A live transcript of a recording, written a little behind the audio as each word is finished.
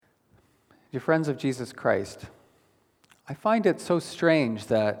Dear friends of Jesus Christ, I find it so strange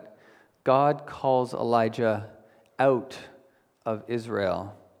that God calls Elijah out of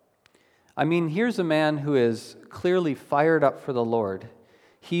Israel. I mean, here's a man who is clearly fired up for the Lord.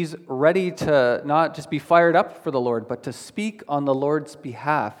 He's ready to not just be fired up for the Lord, but to speak on the Lord's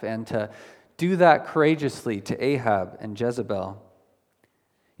behalf and to do that courageously to Ahab and Jezebel.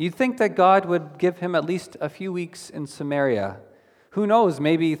 You'd think that God would give him at least a few weeks in Samaria. Who knows,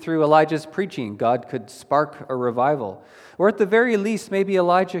 maybe through Elijah's preaching, God could spark a revival. Or at the very least, maybe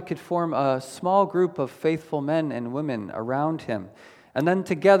Elijah could form a small group of faithful men and women around him. And then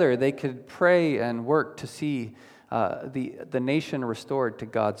together they could pray and work to see the nation restored to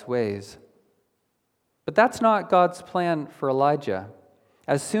God's ways. But that's not God's plan for Elijah.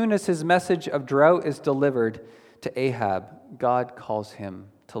 As soon as his message of drought is delivered to Ahab, God calls him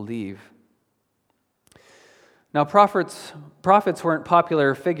to leave. Now, prophets weren't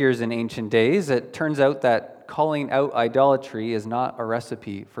popular figures in ancient days. It turns out that calling out idolatry is not a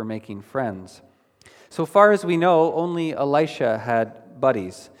recipe for making friends. So far as we know, only Elisha had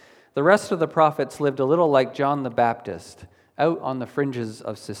buddies. The rest of the prophets lived a little like John the Baptist, out on the fringes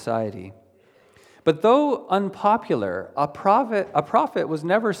of society. But though unpopular, a prophet was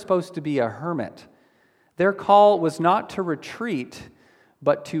never supposed to be a hermit. Their call was not to retreat,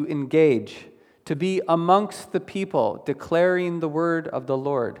 but to engage, to be amongst the people, declaring the word of the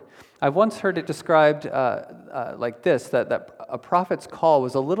Lord. I've once heard it described like this, that a prophet's call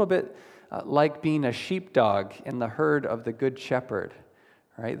was a little bit like being a sheepdog in the herd of the good shepherd.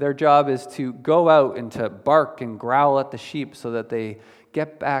 Right? Their job is to go out and to bark and growl at the sheep so that they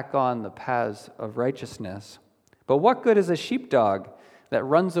get back on the paths of righteousness. But what good is a sheepdog that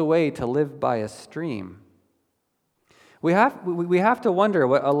runs away to live by a stream? We have to wonder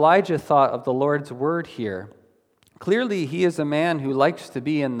what Elijah thought of the Lord's word here. Clearly, he is a man who likes to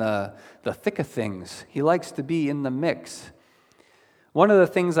be in the thick of things. He likes to be in the mix. One of the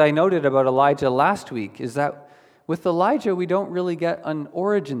things I noted about Elijah last week is that with Elijah, we don't really get an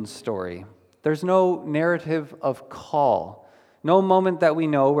origin story. There's no narrative of call. No moment that we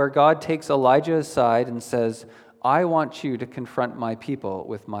know where God takes Elijah aside and says, I want you to confront my people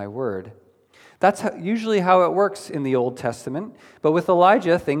with my word. That's usually how it works in the Old Testament. But with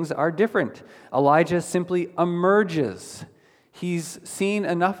Elijah, things are different. Elijah simply emerges. He's seen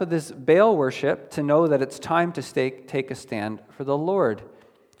enough of this Baal worship to know that it's time to take a stand for the Lord.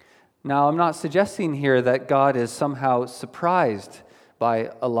 Now, I'm not suggesting here that God is somehow surprised by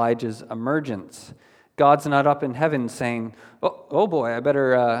Elijah's emergence. God's not up in heaven saying, oh boy, I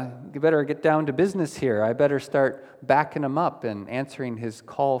better get down to business here. I better start backing him up and answering his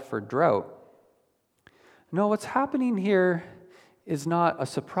call for drought. No, what's happening here is not a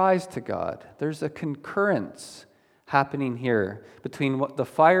surprise to God. There's a concurrence happening here between what the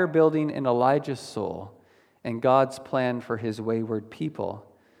fire building in Elijah's soul and God's plan for his wayward people.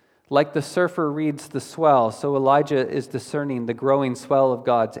 Like the surfer reads the swell, so Elijah is discerning the growing swell of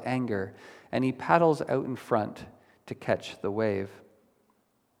God's anger, and he paddles out in front to catch the wave.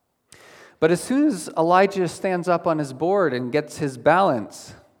 But as soon as Elijah stands up on his board and gets his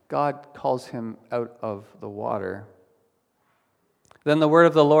balance, God calls him out of the water. Then the word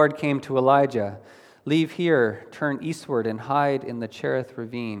of the Lord came to Elijah, leave here, turn eastward, and hide in the Cherith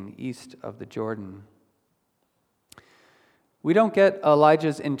ravine east of the Jordan. We don't get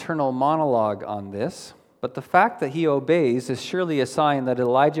Elijah's internal monologue on this, but the fact that he obeys is surely a sign that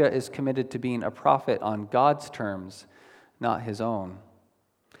Elijah is committed to being a prophet on God's terms, not his own.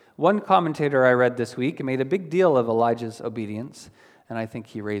 One commentator I read this week made a big deal of Elijah's obedience, and I think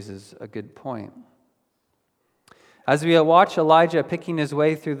he raises a good point. As we watch Elijah picking his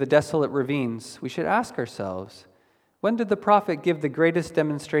way through the desolate ravines, we should ask ourselves, when did the prophet give the greatest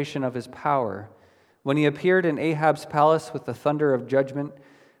demonstration of his power? When he appeared in Ahab's palace with the thunder of judgment,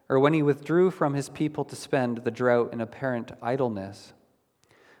 or when he withdrew from his people to spend the drought in apparent idleness?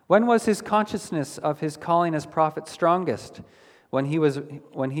 When was his consciousness of his calling as prophet strongest? When he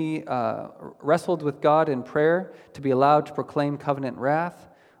wrestled with God in prayer to be allowed to proclaim covenant wrath,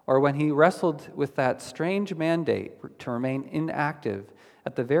 or when he wrestled with that strange mandate to remain inactive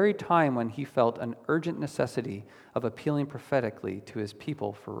at the very time when he felt an urgent necessity of appealing prophetically to his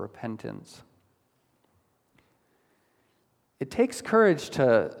people for repentance? It takes courage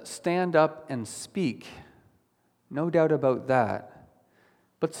to stand up and speak, no doubt about that.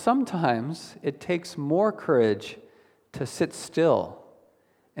 But sometimes it takes more courage to sit still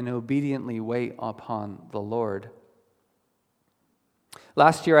and obediently wait upon the Lord.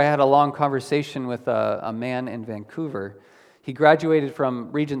 Last year I had a long conversation with a man in Vancouver. He graduated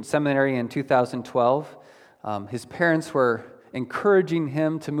from Regent Seminary in 2012. His parents were encouraging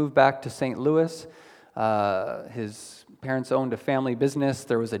him to move back to St. Louis. His parents owned a family business.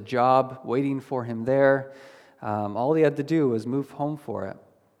 There was a job waiting for him there. All he had to do was move home for it.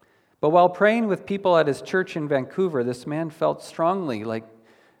 But while praying with people at his church in Vancouver, this man felt strongly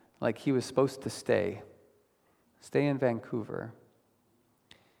like he was supposed to stay in Vancouver.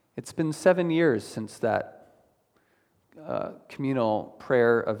 It's been 7 years since that communal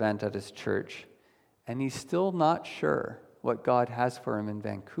prayer event at his church, and he's still not sure what God has for him in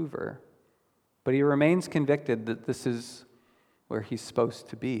Vancouver. But he remains convicted that this is where he's supposed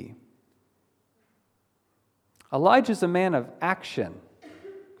to be. Elijah's a man of action.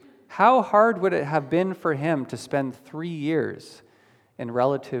 How hard would it have been for him to spend 3 years in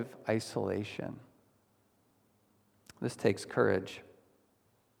relative isolation? This takes courage.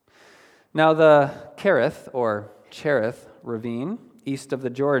 Now, the Kerith, or Cherith ravine, east of the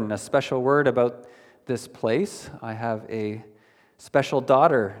Jordan, a special word about this place. I have a special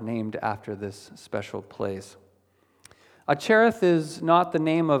daughter named after this special place. A Cherith is not the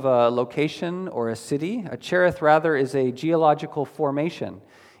name of a location or a city. A Cherith, rather, is a geological formation.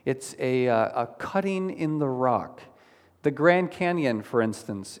 It's a cutting in the rock. The Grand Canyon, for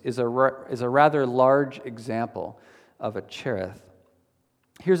instance, is a rather large example of a Cherith.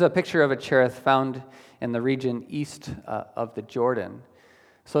 Here's a picture of a Cherith found in the region east of the Jordan.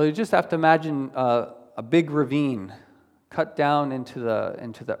 So you just have to imagine a big ravine cut down into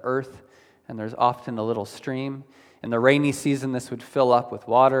the earth, and there's often a little stream. In the rainy season, this would fill up with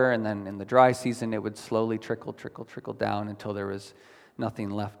water, and then in the dry season, it would slowly trickle down until there was nothing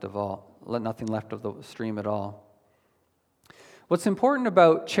left of the stream at all. What's important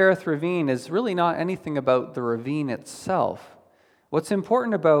about Cherith Ravine is really not anything about the ravine itself. What's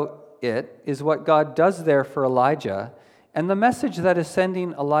important about it is what God does there for Elijah, and the message that is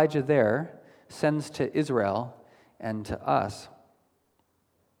sending Elijah there sends to Israel and to us.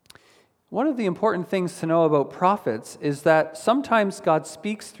 One of the important things to know about prophets is that sometimes God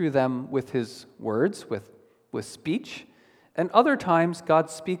speaks through them with his words, with speech, and other times God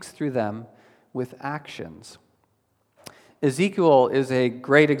speaks through them with actions. Ezekiel is a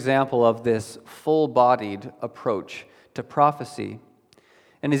great example of this full-bodied approach to prophecy.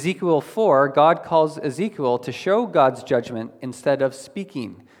 In Ezekiel 4, God calls Ezekiel to show God's judgment instead of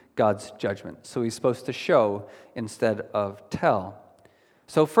speaking God's judgment. So he's supposed to show instead of tell.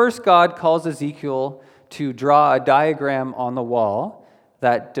 So first, God calls Ezekiel to draw a diagram on the wall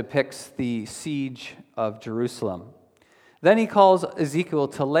that depicts the siege of Jerusalem. Then he calls Ezekiel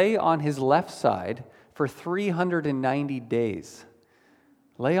to lay on his left side for 390 days.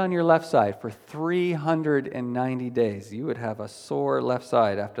 Lay on your left side for 390 days. You would have a sore left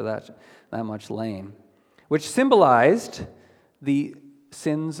side after that much laying, which symbolized the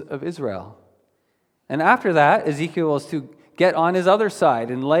sins of Israel. And after that, Ezekiel was to get on his other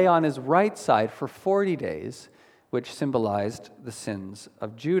side and lay on his right side for 40 days, which symbolized the sins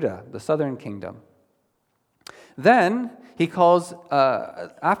of Judah, the southern kingdom. Then he calls,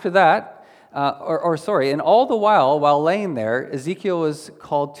 after that, and all the while laying there, Ezekiel was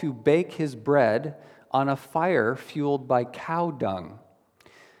called to bake his bread on a fire fueled by cow dung.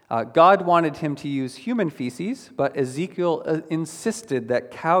 God wanted him to use human feces, but Ezekiel insisted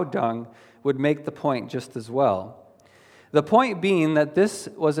that cow dung would make the point just as well. The point being that this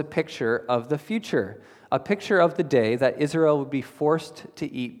was a picture of the future, a picture of the day that Israel would be forced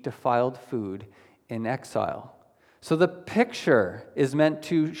to eat defiled food in exile. So the picture is meant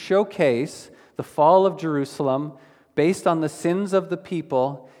to showcase the fall of Jerusalem based on the sins of the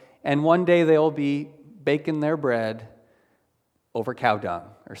people, and one day they will be baking their bread over cow dung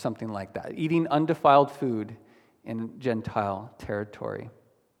or something like that, eating undefiled food in Gentile territory.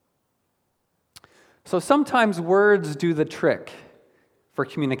 So sometimes words do the trick for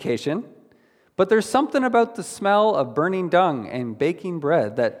communication, but there's something about the smell of burning dung and baking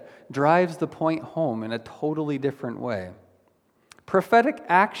bread that drives the point home in a totally different way. Prophetic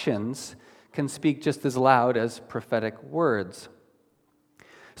actions can speak just as loud as prophetic words.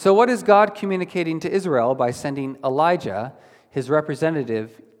 So what is God communicating to Israel by sending Elijah, his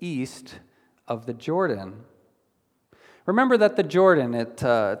representative, east of the Jordan? Remember that the Jordan, it's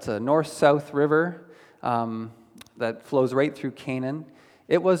a north-south river that flows right through Canaan.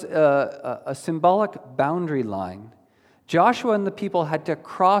 It was a symbolic boundary line. Joshua and the people had to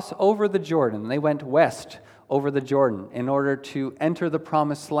cross over the Jordan. They went west over the Jordan in order to enter the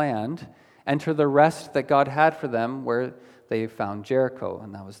promised land, enter the rest that God had for them where they found Jericho,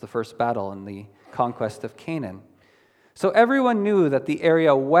 and that was the first battle in the conquest of Canaan. So everyone knew that the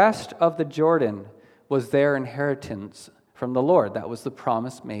area west of the Jordan was their inheritance from the Lord. That was the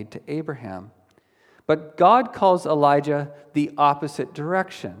promise made to Abraham. But God calls Elijah the opposite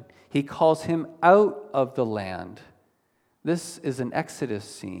direction. He calls him out of the land. This is an Exodus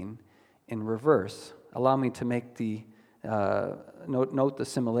scene in reverse. Allow me to make the note the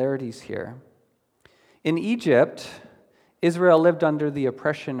similarities here. In Egypt, Israel lived under the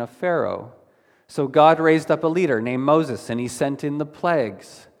oppression of Pharaoh. So God raised up a leader named Moses, and he sent in the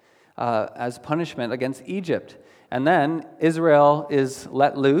plagues as punishment against Egypt. And then Israel is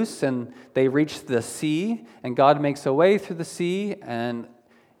let loose, and they reach the sea, and God makes a way through the sea and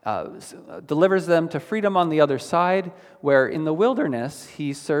delivers them to freedom on the other side, where in the wilderness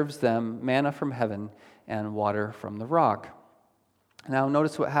he serves them manna from heaven and water from the rock. Now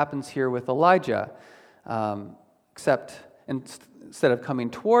notice what happens here with Elijah, except instead of coming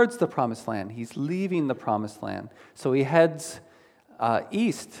towards the promised land, he's leaving the promised land. So he heads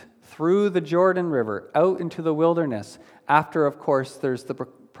east through the Jordan River, out into the wilderness. After, of course, there's the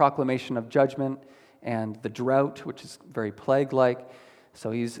proclamation of judgment and the drought, which is very plague-like.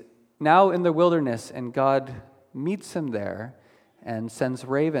 So he's now in the wilderness, and God meets him there and sends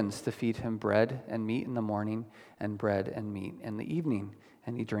ravens to feed him bread and meat in the morning and bread and meat in the evening,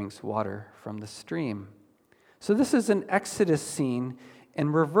 and he drinks water from the stream. So this is an Exodus scene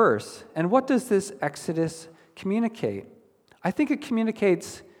in reverse. And what does this Exodus communicate? I think it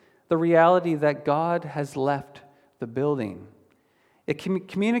communicates the reality that God has left the building. It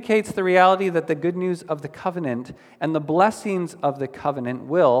communicates the reality that the good news of the covenant and the blessings of the covenant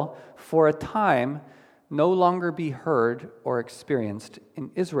will, for a time, no longer be heard or experienced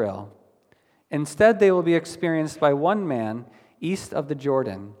in Israel. Instead, they will be experienced by one man east of the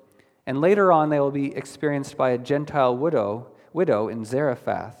Jordan, and later on they will be experienced by a Gentile widow in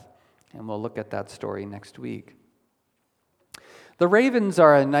Zarephath. And we'll look at that story next week. The ravens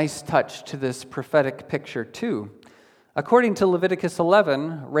are a nice touch to this prophetic picture too. According to Leviticus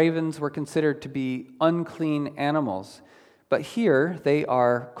 11, ravens were considered to be unclean animals, but here they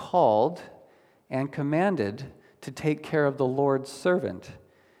are called and commanded to take care of the Lord's servant,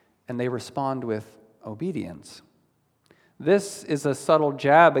 and they respond with obedience. This is a subtle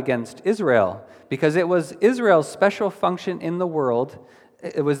jab against Israel, because it was Israel's special function in the world.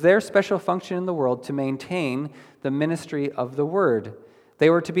 It was their special function in the world to maintain the ministry of the word. They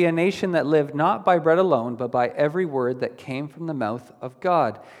were to be a nation that lived not by bread alone, but by every word that came from the mouth of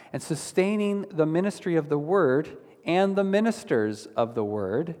God. And sustaining the ministry of the word and the ministers of the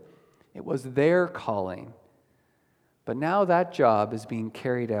word, it was their calling. But now that job is being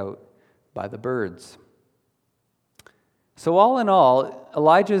carried out by the birds. So all in all,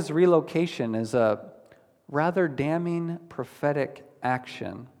 Elijah's relocation is a rather damning prophetic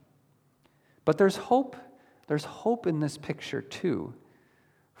action. But there's hope. There's hope in this picture too.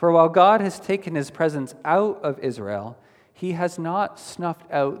 For while God has taken his presence out of Israel, he has not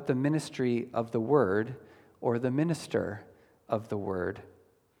snuffed out the ministry of the word or the minister of the word.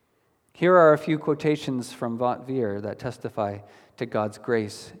 Here are a few quotations from Vaught Veer that testify to God's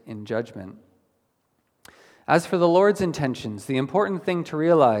grace in judgment. As for the Lord's intentions, the important thing to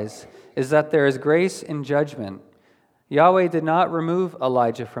realize is that there is grace in judgment. Yahweh did not remove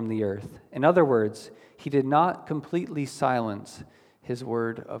Elijah from the earth. In other words, he did not completely silence his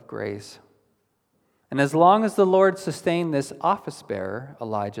word of grace. And as long as the Lord sustained this office bearer,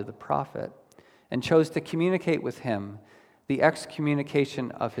 Elijah the prophet, and chose to communicate with him, the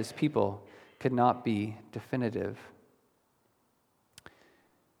excommunication of his people could not be definitive.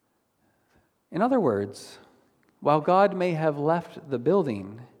 In other words, while God may have left the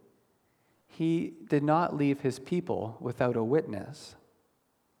building, he did not leave his people without a witness.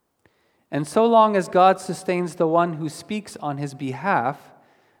 And so long as God sustains the one who speaks on his behalf,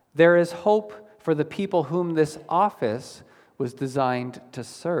 there is hope for the people whom this office was designed to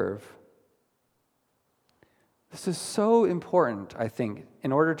serve. This is so important, I think,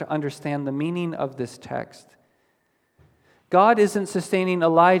 in order to understand the meaning of this text. God isn't sustaining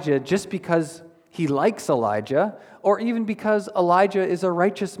Elijah just because he likes Elijah, or even because Elijah is a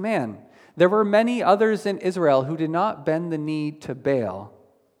righteous man. There were many others in Israel who did not bend the knee to Baal,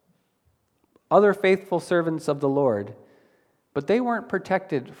 other faithful servants of the Lord, but they weren't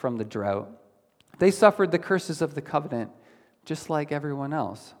protected from the drought. They suffered the curses of the covenant just like everyone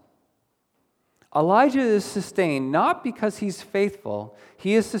else. Elijah is sustained not because he's faithful.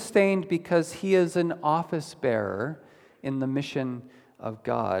 He is sustained because he is an office bearer in the mission of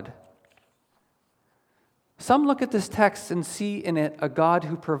God. Some look at this text and see in it a God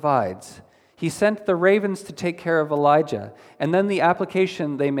who provides. He sent the ravens to take care of Elijah. And then the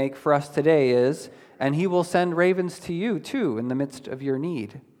application they make for us today is, and he will send ravens to you too in the midst of your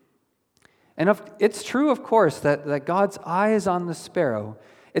need. And it's true, of course, that God's eye is on the sparrow,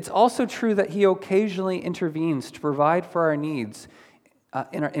 It's also true that He occasionally intervenes to provide for our needs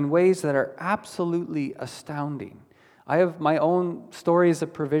in ways that are absolutely astounding. I have my own stories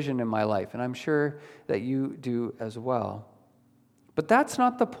of provision in my life, and I'm sure that you do as well. But that's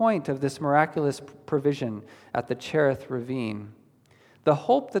not the point of this miraculous provision at the Cherith Ravine. The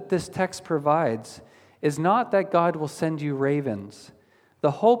hope that this text provides is not that God will send you ravens.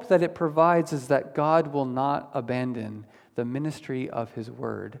 The hope that it provides is that God will not abandon the ministry of His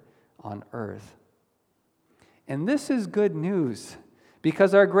word on earth. And this is good news,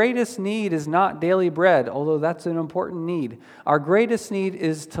 because our greatest need is not daily bread, although that's an important need. Our greatest need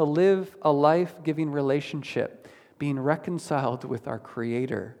is to live a life-giving relationship, being reconciled with our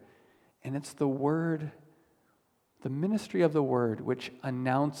Creator. And it's the Word, the ministry of the Word, which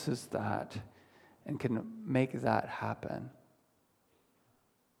announces that and can make that happen.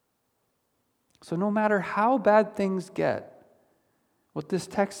 So no matter how bad things get, what this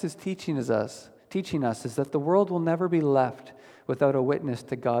text is teaching us is that the world will never be left without a witness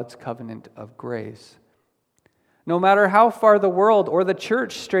to God's covenant of grace. No matter how far the world or the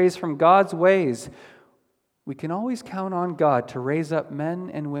church strays from God's ways, we can always count on God to raise up men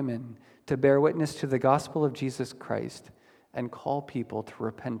and women to bear witness to the gospel of Jesus Christ and call people to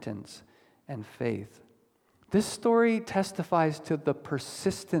repentance and faith. This story testifies to the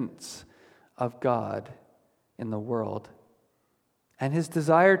persistence of God in the world and His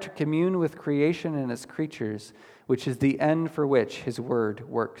desire to commune with creation and its creatures, which is the end for which His word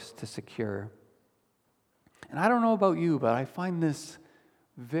works to secure. And I don't know about you, but I find this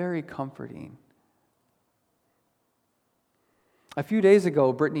very comforting. A few days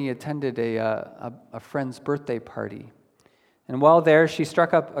ago, Brittany attended a friend's birthday party. And while there, she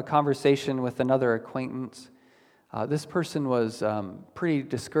struck up a conversation with another acquaintance. This person was pretty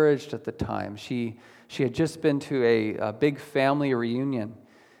discouraged at the time. She had just been to a big family reunion.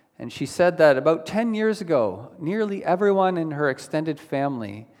 And she said that about 10 years ago, nearly everyone in her extended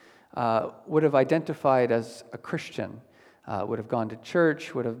family would have identified as a Christian, would have gone to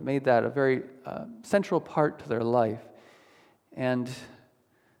church, would have made that a very central part to their life. And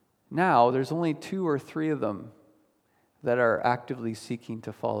now there's only 2 or 3 of them that are actively seeking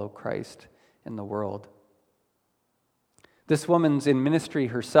to follow Christ in the world. This woman's in ministry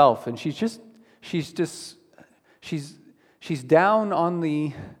herself, and she's down on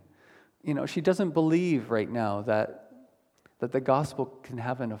the, she doesn't believe right now that the gospel can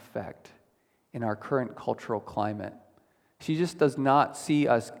have an effect in our current cultural climate. She just does not see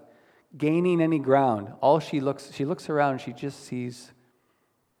us gaining any ground. She looks around and she just sees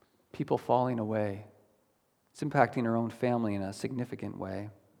people falling away. It's impacting her own family in a significant way.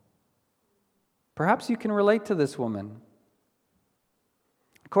 Perhaps you can relate to this woman.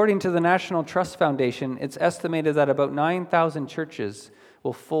 According to the National Trust Foundation, it's estimated that about 9,000 churches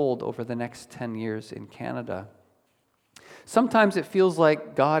will fold over the next 10 years in Canada. Sometimes it feels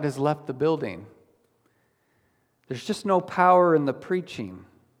like God has left the building. There's just no power in the preaching,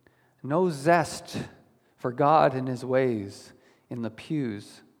 no zest for God and His ways in the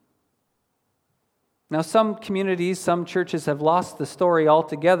pews. Now, some communities, some churches have lost the story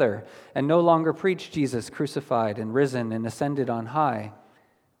altogether and no longer preach Jesus crucified and risen and ascended on high.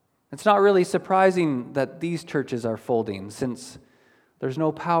 It's not really surprising that these churches are folding, since there's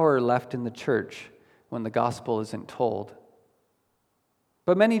no power left in the church when the gospel isn't told.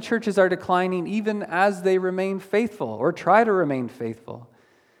 But many churches are declining even as they remain faithful or try to remain faithful.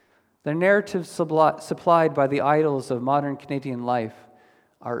 The narratives supplied by the idols of modern Canadian life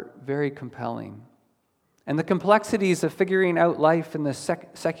are very compelling. And the complexities of figuring out life in the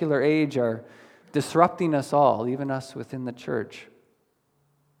secular age are disrupting us all, even us within the church.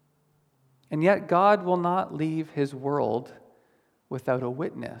 And yet God will not leave His world without a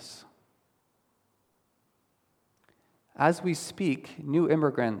witness. As we speak, new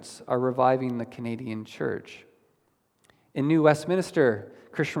immigrants are reviving the Canadian church. In New Westminster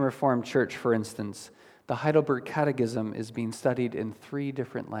Christian Reformed Church, for instance, the Heidelberg Catechism is being studied in 3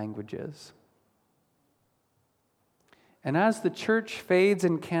 different languages. And as the church fades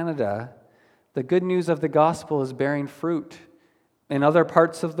in Canada, the good news of the gospel is bearing fruit in other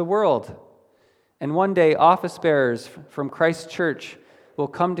parts of the world. And one day, office bearers from Christ Church will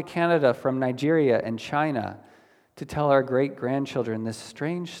come to Canada from Nigeria and China to tell our great-grandchildren this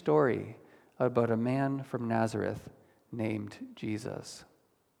strange story about a man from Nazareth named Jesus.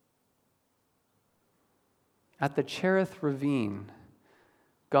 At the Cherith Ravine,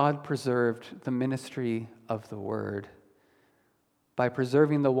 God preserved the ministry of the Word by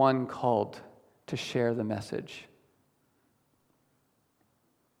preserving the one called to share the message.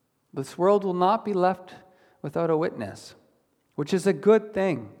 This world will not be left without a witness which is a good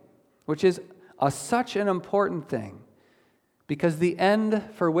thing, which is such an important thing, because the end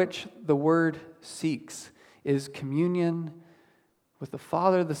for which the Word seeks is communion with the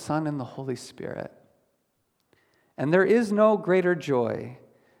Father, the Son, and the Holy Spirit. And there is no greater joy,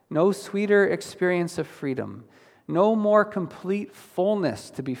 no sweeter experience of freedom, no more complete fullness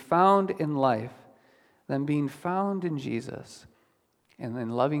to be found in life than being found in Jesus and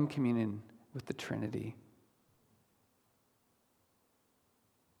in loving communion with the Trinity.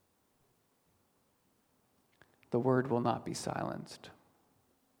 The Word will not be silenced.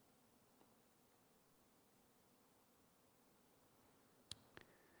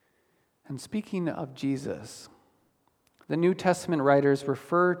 And speaking of Jesus, the New Testament writers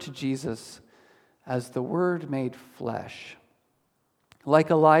refer to Jesus as the Word made flesh.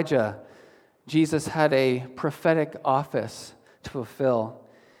 Like Elijah, Jesus had a prophetic office to fulfill.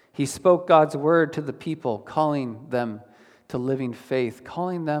 He spoke God's word to the people, calling them to living faith,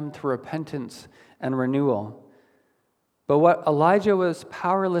 calling them to repentance and renewal. But what Elijah was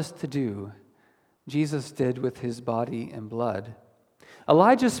powerless to do, Jesus did with his body and blood.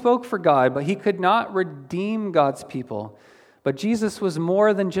 Elijah spoke for God, but he could not redeem God's people. But Jesus was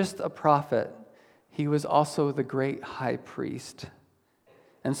more than just a prophet. He was also the great high priest.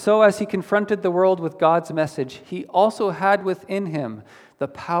 And so as he confronted the world with God's message, he also had within him the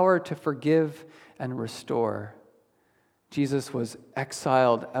power to forgive and restore. Jesus was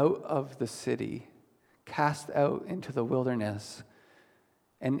exiled out of the city, cast out into the wilderness,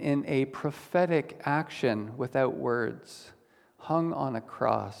 and in a prophetic action without words, hung on a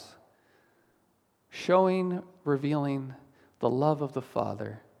cross, revealing the love of the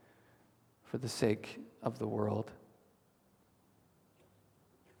Father for the sake of the world.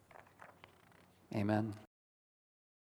 Amen.